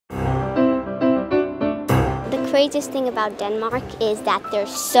craziest thing about Denmark is that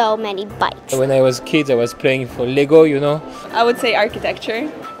there's so many bikes. When I was a kid, I was playing for Lego, you know. I would say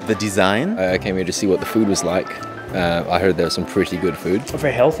architecture. The design. I came here to see what the food was like. I heard there was some pretty good food.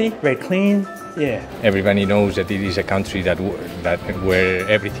 Very healthy, very clean. Yeah. Everybody knows that it is a country that where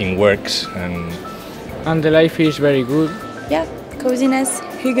everything works And the life is very good. Yeah, coziness,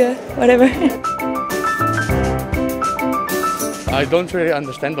 hygge, whatever. I don't really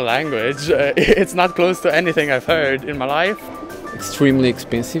understand the language. It's not close to anything I've heard in my life. Extremely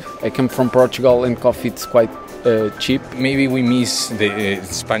expensive. I come from Portugal and coffee is quite cheap. Maybe we miss the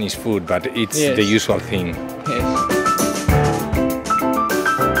Spanish food, but it's the usual thing. Yes.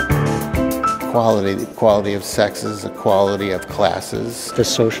 Equality of sexes, equality of classes. The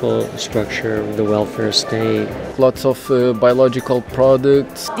social structure, the welfare state. Lots of biological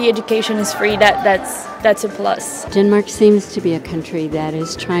products. The education is free, that's a plus. Denmark seems to be a country that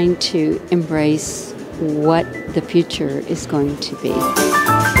is trying to embrace what the future is going to be.